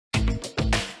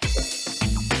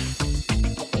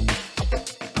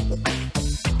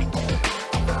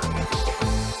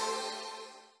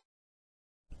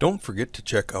Don't forget to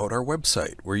check out our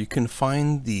website where you can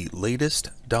find the latest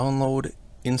download,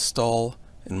 install,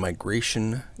 and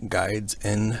migration guides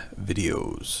and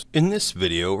videos. In this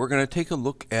video, we're going to take a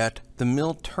look at the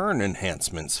mill turn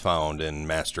enhancements found in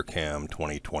Mastercam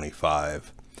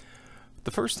 2025.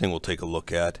 The first thing we'll take a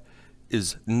look at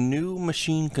is new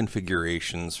machine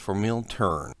configurations for mill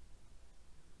turn.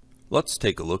 Let's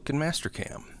take a look in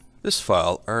Mastercam. This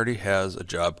file already has a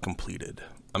job completed.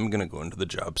 I'm going to go into the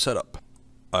job setup.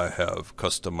 I have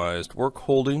customized work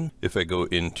holding. If I go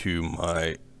into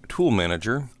my tool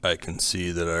manager, I can see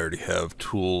that I already have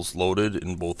tools loaded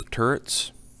in both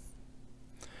turrets.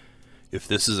 If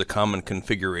this is a common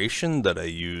configuration that I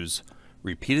use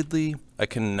repeatedly, I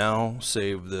can now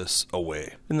save this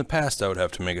away. In the past, I would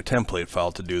have to make a template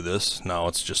file to do this. Now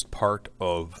it's just part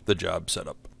of the job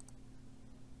setup.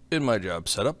 In my job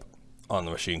setup, on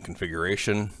the machine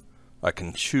configuration, I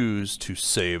can choose to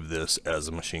save this as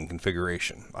a machine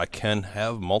configuration. I can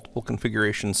have multiple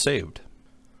configurations saved.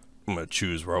 I'm going to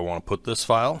choose where I want to put this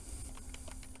file.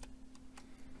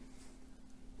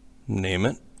 Name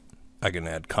it. I can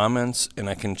add comments, and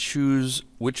I can choose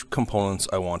which components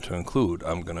I want to include.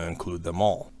 I'm going to include them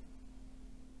all.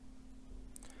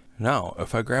 Now,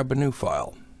 if I grab a new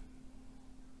file,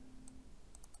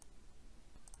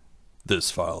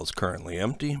 this file is currently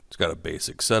empty. It's got a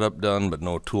basic setup done, but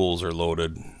no tools are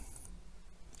loaded.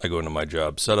 I go into my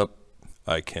job setup.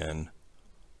 I can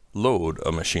load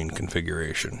a machine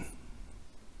configuration.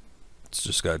 It's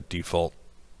just got default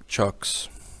chucks.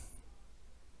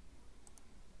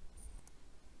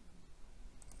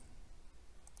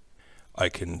 I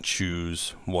can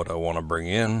choose what I want to bring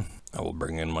in. I will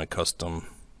bring in my custom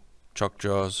chuck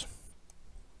jaws.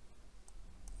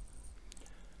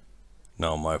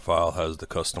 Now my file has the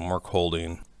custom work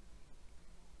holding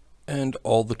and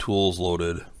all the tools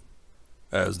loaded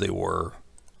as they were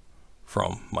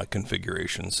from my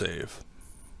configuration save.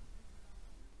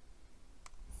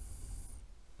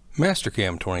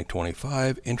 Mastercam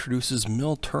 2025 introduces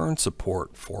mill turn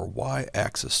support for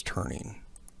Y-axis turning.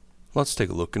 Let's take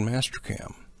a look in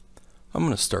Mastercam. I'm going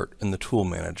to start in the tool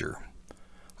manager.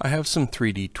 I have some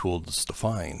 3D tools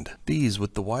defined. These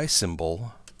with the Y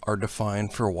symbol are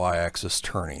defined for Y-axis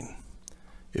turning.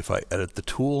 If I edit the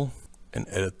tool and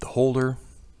edit the holder,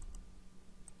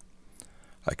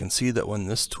 I can see that when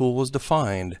this tool was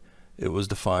defined, it was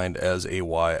defined as a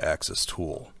Y-axis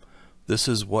tool. This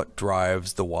is what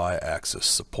drives the Y-axis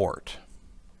support.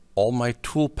 All my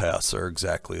tool paths are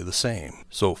exactly the same.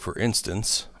 So for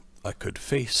instance, I could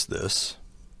face this,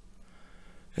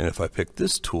 and if I pick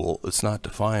this tool, it's not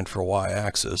defined for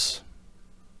Y-axis.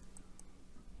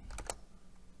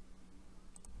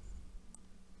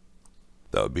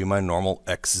 That would be my normal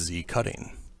XZ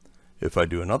cutting. If I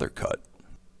do another cut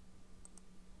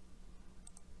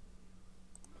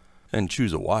and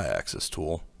choose a Y-axis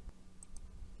tool,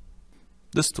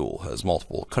 this tool has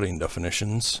multiple cutting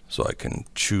definitions, so I can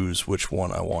choose which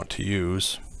one I want to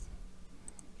use.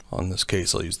 On this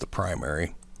case, I'll use the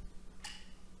primary.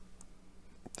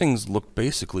 Things look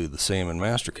basically the same in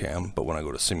Mastercam, but when I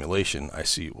go to simulation,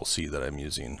 we'll see that I'm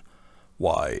using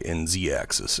Y and Z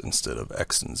axis instead of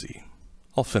X and Z.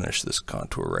 I'll finish this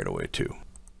contour right away too.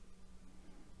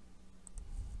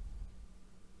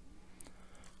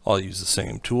 I'll use the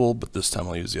same tool, but this time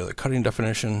I'll use the other cutting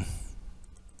definition.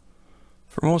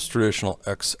 For most traditional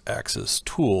X-axis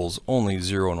tools, only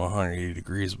 0 and 180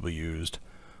 degrees will be used,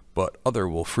 but other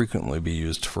will frequently be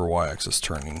used for Y-axis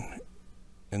turning.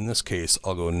 In this case,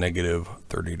 I'll go negative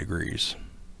 30 degrees.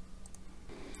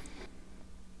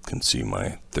 You can see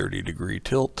my 30-degree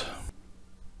tilt.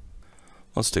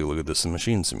 Let's take a look at this in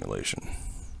machine simulation.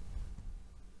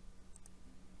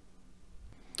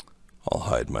 I'll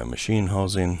hide my machine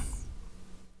housing.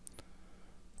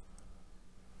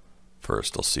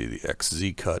 First I'll see the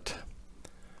XZ cut,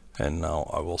 and now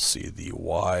I will see the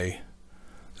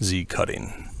YZ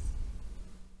cutting.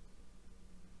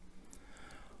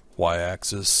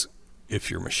 Y-axis,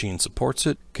 if your machine supports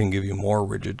it, can give you more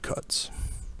rigid cuts.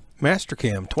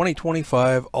 Mastercam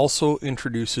 2025 also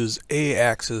introduces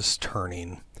A-axis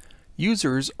turning.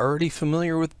 Users already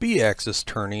familiar with B-axis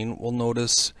turning will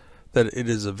notice that it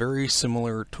is a very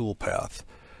similar toolpath.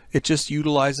 It just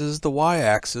utilizes the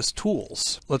Y-axis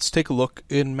tools. Let's take a look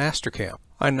in Mastercam.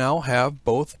 I now have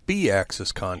both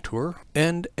B-axis contour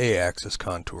and A-axis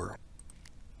contour.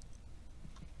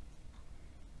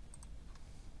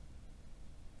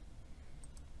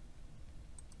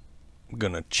 I'm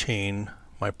going to chain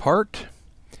my part,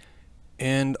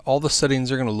 and all the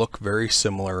settings are going to look very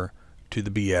similar to the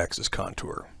B-axis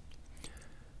contour.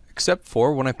 Except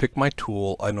for when I pick my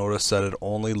tool, I notice that it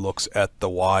only looks at the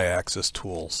Y-axis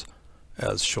tools.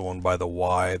 as shown by the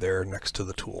Y there next to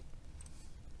the tool.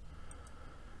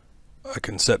 I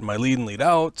can set my lead and lead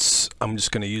outs. I'm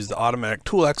just going to use the automatic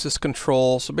tool axis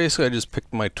control. So basically I just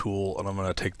picked my tool and I'm going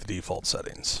to take the default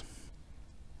settings.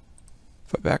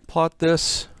 If I backplot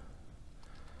this,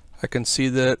 I can see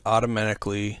that it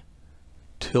automatically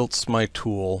tilts my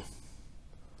tool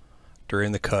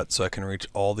during the cut so I can reach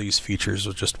all these features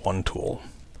with just one tool.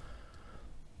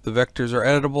 The vectors are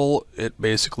editable. It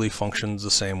basically functions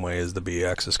the same way as the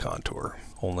B-axis contour,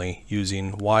 only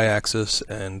using Y-axis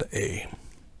and A.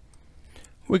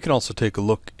 We can also take a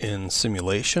look in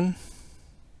simulation.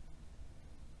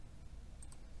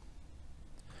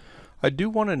 I do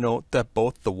want to note that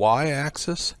both the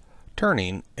Y-axis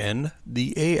turning and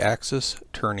the A-axis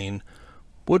turning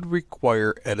would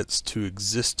require edits to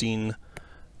existing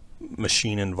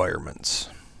machine environments.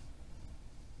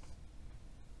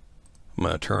 I'm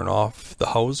going to turn off the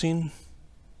housing.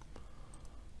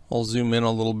 I'll zoom in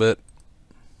a little bit.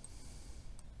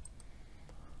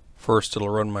 First it'll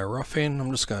run my roughing.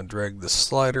 I'm just going to drag this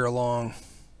slider along.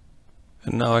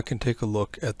 And now I can take a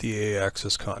look at the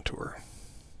A-axis contour.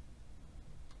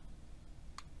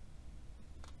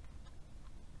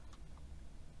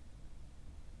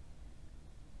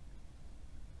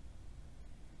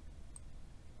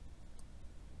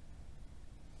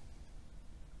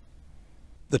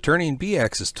 The turning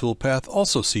B-axis toolpath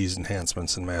also sees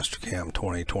enhancements in Mastercam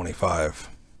 2025.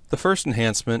 The first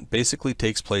enhancement basically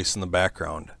takes place in the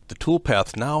background. The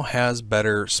toolpath now has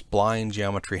better spline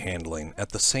geometry handling.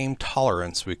 At the same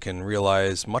tolerance, we can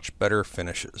realize much better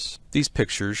finishes. These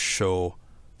pictures show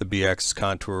the B-axis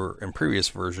contour in previous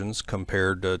versions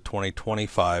compared to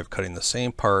 2025 cutting the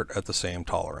same part at the same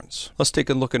tolerance. Let's take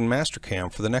a look in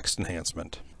Mastercam for the next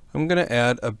enhancement. I'm going to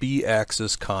add a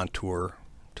B-axis contour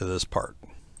to this part.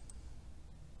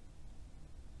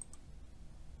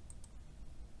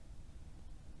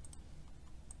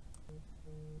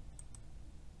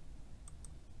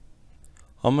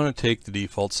 I'm going to take the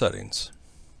default settings.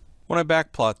 When I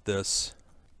backplot this,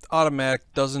 automatic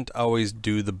doesn't always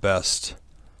do the best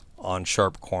on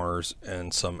sharp corners in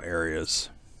some areas.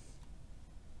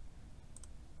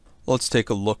 Let's take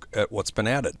a look at what's been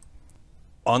added.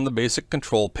 On the basic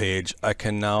control page, I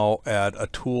can now add a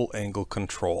tool angle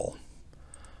control.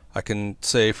 I can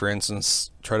say, for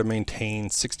instance, try to maintain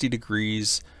 60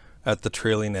 degrees at the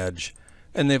trailing edge.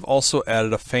 And they've also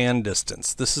added a fan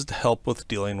distance. This is to help with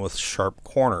dealing with sharp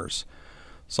corners.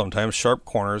 Sometimes sharp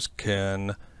corners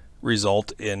can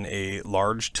result in a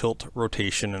large tilt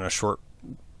rotation in a short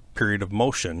period of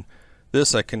motion.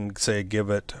 This I can say give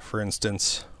it, for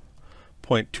instance,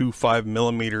 0.25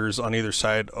 millimeters on either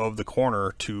side of the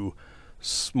corner to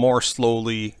more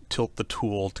slowly tilt the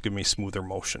tool to give me smoother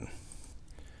motion.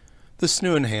 This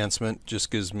new enhancement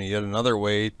just gives me yet another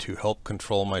way to help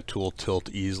control my tool tilt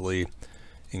easily.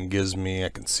 And gives me, I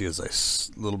can see as I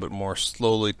a little bit more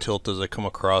slowly tilt as I come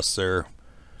across there,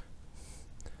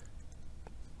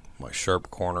 my sharp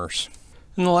corners.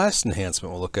 And the last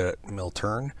enhancement we'll look at mill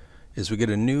turn is we get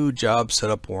a new job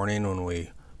setup warning when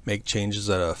we make changes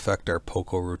that affect our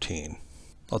POCO routine.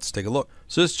 Let's take a look.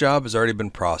 So this job has already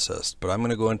been processed, but I'm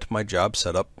going to go into my job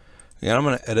setup and I'm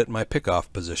going to edit my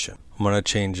pickoff position. I'm going to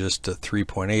change this to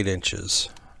 3.8 inches.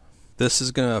 This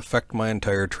is going to affect my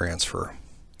entire transfer.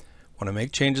 When I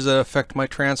make changes that affect my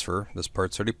transfer, this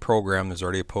part's already programmed, there's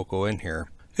already a POCO in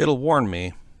here, it'll warn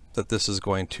me that this is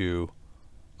going to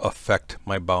affect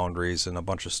my boundaries and a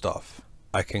bunch of stuff.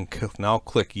 I can now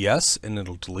click yes and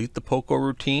it'll delete the POCO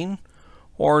routine,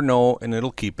 or no and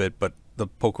it'll keep it, but the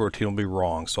POCO routine will be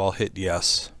wrong, so I'll hit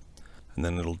yes. And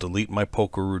then it'll delete my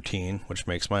POCO routine, which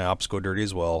makes my ops go dirty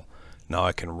as well. Now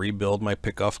I can rebuild my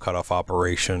pickoff cutoff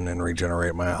operation and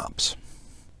regenerate my ops.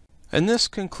 And this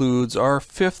concludes our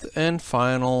fifth and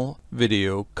final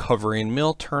video covering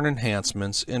mill turn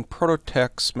enhancements in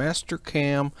Prototech's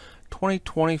Mastercam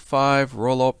 2025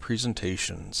 rollout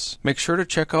presentations. Make sure to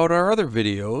check out our other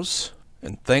videos,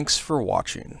 and thanks for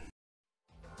watching.